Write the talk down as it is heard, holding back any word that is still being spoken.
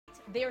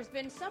there's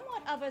been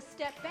somewhat of a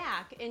step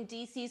back in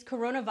D.C.'s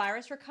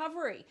coronavirus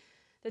recovery.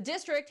 The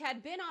district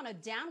had been on a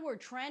downward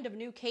trend of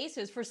new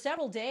cases for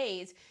several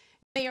days.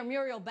 Mayor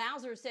Muriel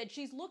Bowser said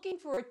she's looking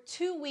for a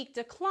 2-week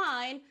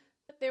decline,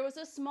 but there was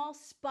a small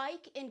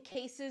spike in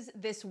cases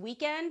this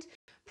weekend,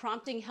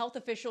 prompting health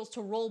officials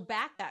to roll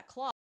back that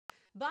clock.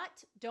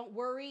 But don't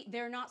worry,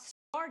 they're not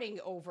starting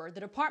over. The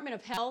Department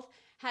of Health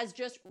has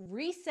just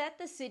reset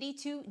the city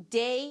to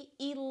day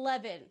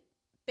 11.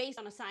 Based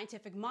on a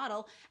scientific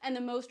model and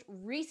the most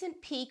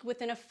recent peak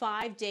within a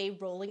 5-day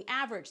rolling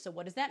average. So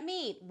what does that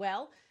mean?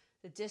 Well,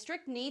 the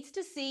district needs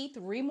to see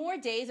 3 more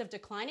days of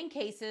declining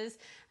cases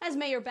as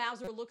Mayor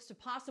Bowser looks to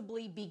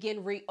possibly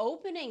begin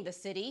reopening the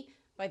city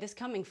by this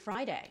coming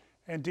Friday.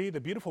 Indeed,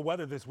 the beautiful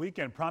weather this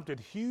weekend prompted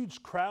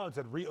huge crowds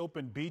at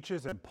reopened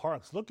beaches and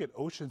parks. Look at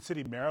Ocean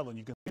City, Maryland.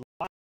 You can see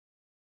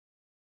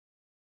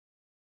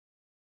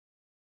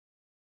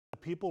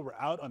people were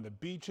out on the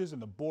beaches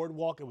and the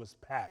boardwalk. It was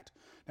packed.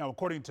 Now,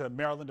 according to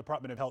Maryland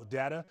Department of Health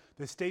data,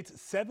 the state's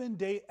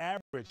 7-day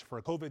average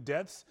for COVID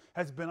deaths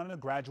has been on a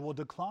gradual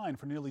decline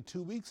for nearly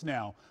 2 weeks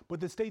now.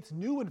 But the state's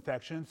new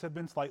infections have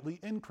been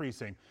slightly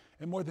increasing.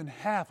 And more than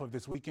half of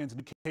this weekend's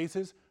new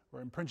cases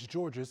were in Prince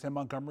George's and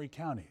Montgomery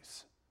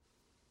counties.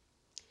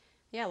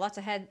 Yeah, lots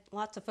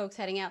of folks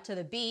heading out to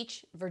the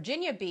beach.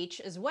 Virginia Beach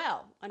as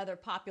well, another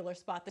popular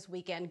spot this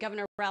weekend.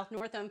 Governor Ralph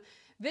Northam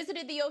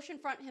visited the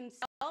oceanfront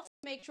himself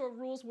to make sure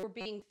rules were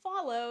being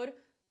followed.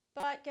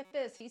 But get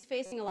this, he's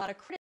facing a lot of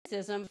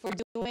criticism for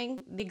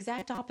doing the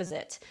exact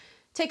opposite.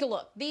 Take a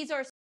look. These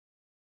are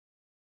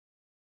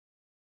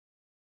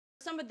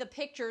some of the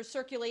pictures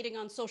circulating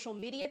on social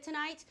media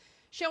tonight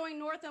showing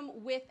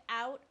Northam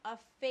without a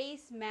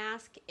face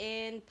mask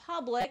in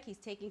public. He's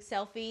taking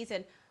selfies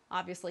and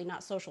obviously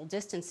not social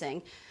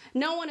distancing.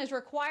 No one is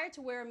required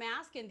to wear a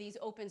mask in these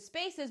open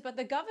spaces, but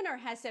the governor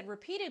has said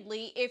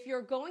repeatedly, if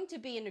you're going to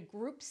be in a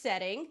group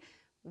setting,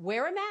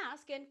 wear a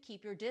mask and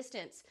keep your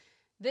distance.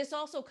 This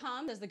also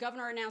comes as the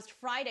governor announced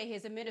Friday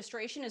his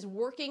administration is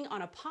working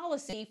on a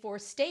policy for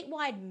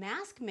statewide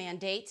mask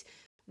mandates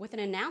with an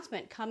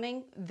announcement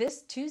coming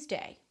this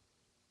Tuesday.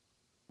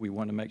 We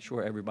want to make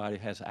sure everybody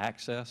has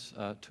access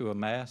to a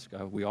mask.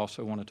 We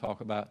also want to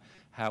talk about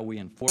how we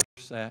enforce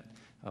that.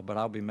 But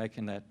I'll be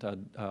making that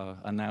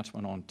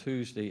announcement on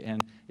Tuesday,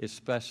 and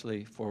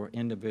especially for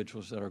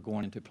individuals that are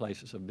going into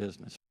places of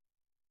business.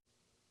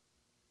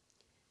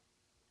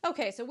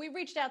 Okay, so we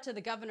reached out to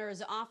the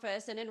governor's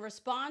office, and in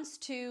response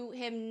to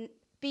him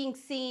being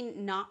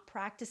seen not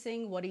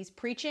practicing what he's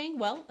preaching,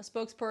 well, a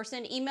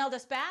spokesperson emailed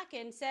us back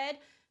and said,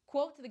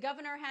 quote, the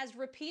governor has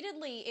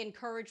repeatedly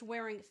encouraged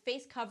wearing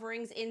face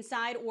coverings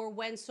inside or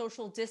when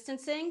social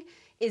distancing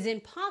is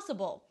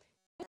impossible.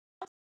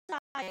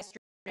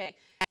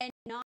 And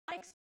not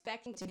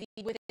expecting to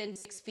be within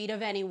 6 feet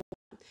of anyone.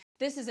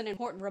 This is an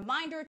important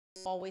reminder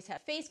to always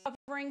have face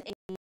coverings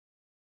in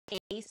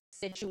case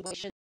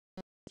situations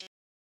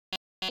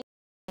change.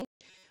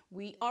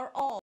 We are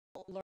all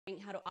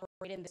learning how to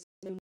operate in this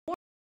new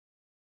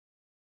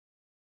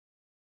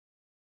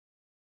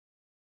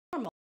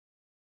normal.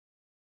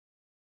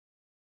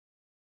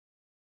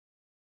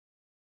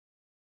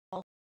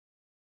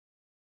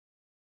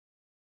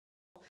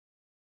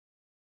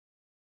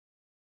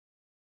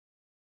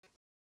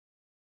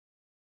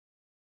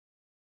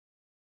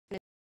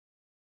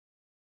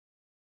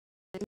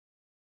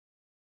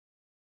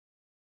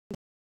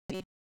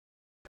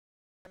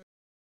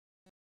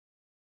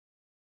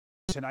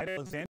 Tonight,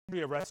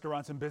 Alexandria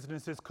restaurants and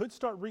businesses could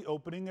start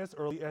reopening as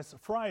early as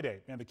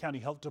Friday, and the county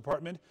health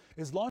department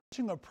is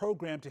launching a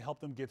program to help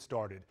them get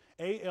started.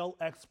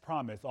 ALX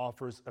Promise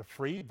offers a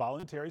free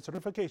voluntary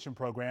certification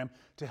program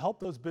to help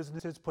those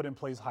businesses put in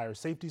place higher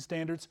safety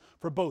standards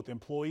for both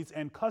employees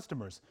and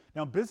customers.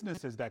 Now,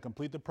 businesses that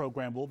complete the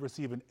program will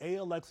receive an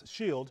ALX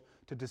shield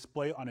to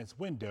display on its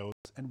windows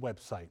and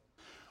website.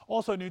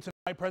 Also new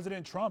tonight,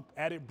 President Trump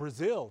added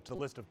Brazil to the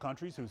list of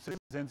countries whose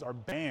citizens are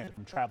banned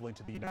from traveling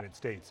to the United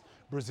States.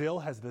 Brazil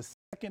has the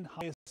second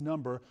highest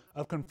number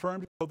of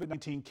confirmed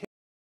COVID-19 cases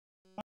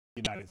in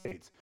the United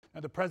States. Now,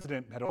 the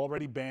president had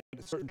already banned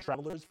certain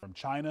travelers from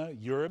China,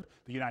 Europe,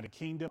 the United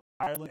Kingdom,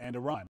 Ireland, and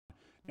Iran.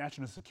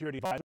 National Security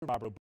Advisor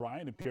Robert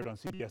O'Brien appeared on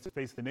CBS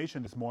Face the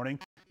Nation this morning.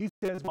 He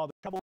says while the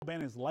travel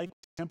ban is likely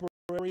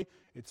temporary,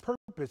 its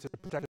purpose is to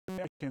protect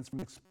Americans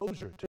from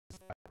exposure to this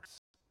virus.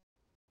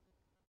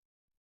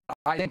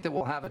 I think that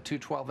we'll have a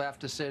 212F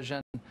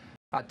decision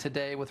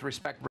today with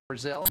respect to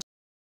Brazil.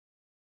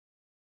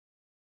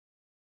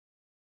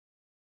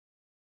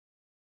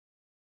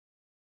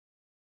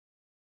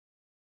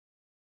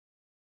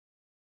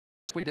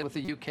 We did with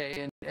the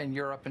UK and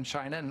Europe and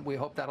China, and we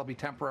hope that'll be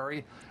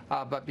temporary.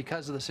 But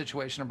because of the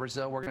situation in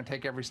Brazil, we're going to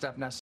take every step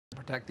necessary to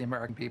protect the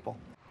American people.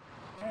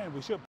 And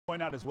we should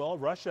point out as well,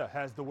 Russia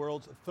has the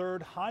world's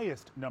 3rd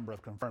highest number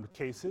of confirmed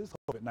cases,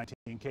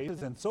 COVID-19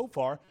 cases, and so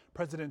far,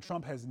 President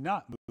Trump has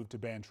not moved to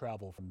ban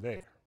travel from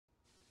there.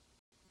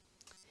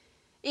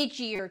 Each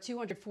year,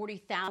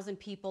 240,000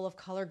 people of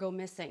color go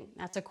missing.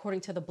 That's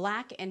according to the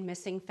Black and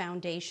Missing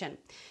Foundation.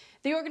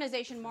 The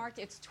organization marked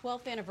its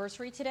 12th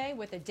anniversary today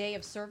with a day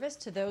of service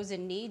to those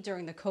in need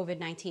during the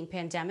COVID-19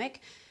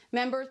 pandemic.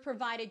 Members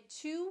provided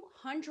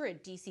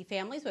 200 D.C.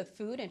 families with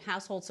food and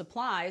household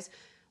supplies.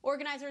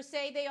 Organizers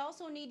say they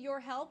also need your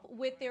help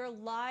with their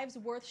Lives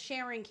Worth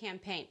Sharing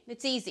campaign.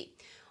 It's easy.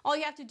 All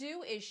you have to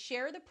do is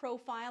share the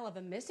profile of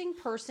a missing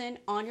person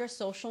on your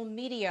social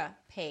media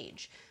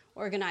page.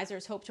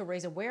 Organizers hope to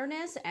raise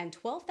awareness and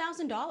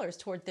 $12,000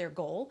 toward their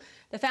goal.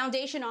 The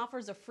foundation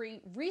offers a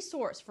free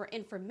resource for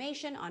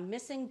information on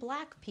missing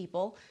Black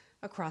people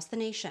across the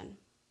nation.